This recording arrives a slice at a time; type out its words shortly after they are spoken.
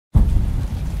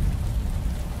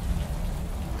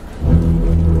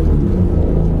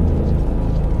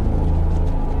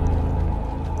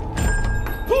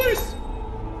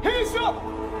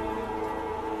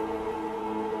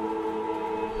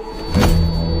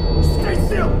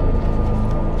him!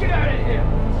 Get out of here!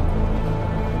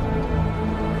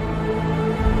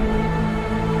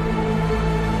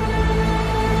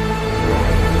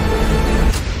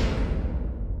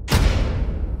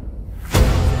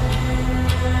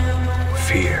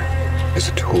 Fear is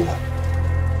a tool.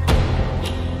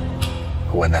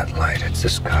 But when that light hits the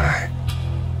sky,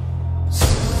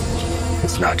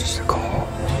 it's not just a call.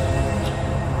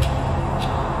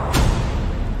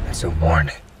 It's a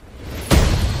warning.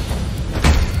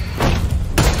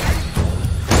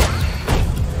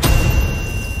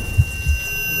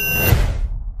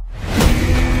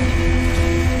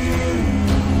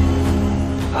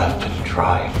 I've been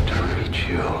trying to reach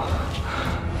you.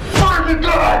 Find the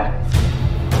God!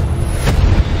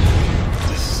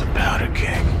 This is about a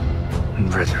king,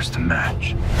 and Rither's the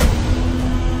match.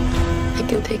 I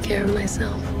can take care of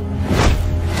myself.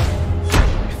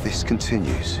 If this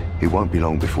continues, it won't be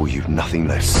long before you've nothing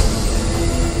left.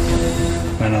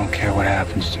 I don't care what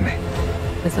happens to me.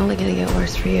 It's only gonna get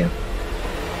worse for you.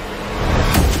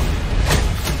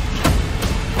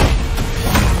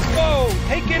 Whoa,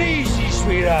 take it easy,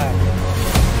 sweetheart.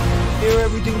 Hear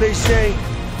everything they say,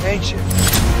 ain't you?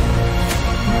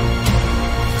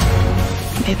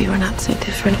 Maybe we're not so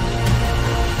different.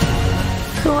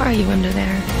 Who are you under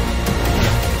there?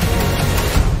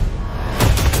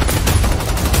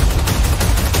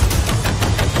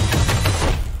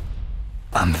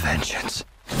 I'm vengeance.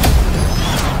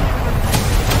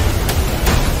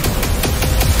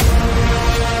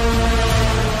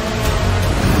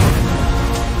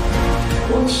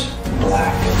 What's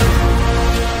black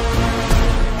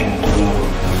and blue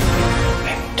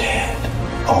and dead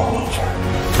all over?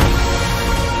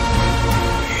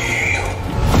 You.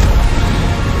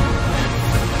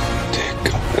 Dear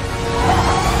God.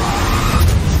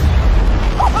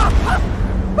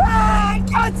 I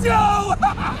got you!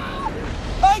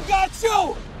 I got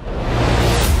you!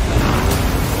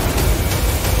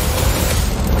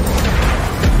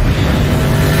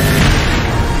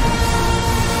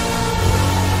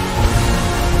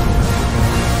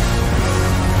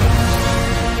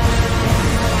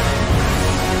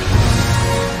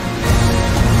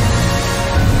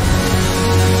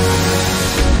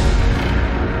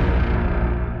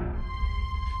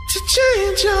 To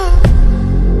change your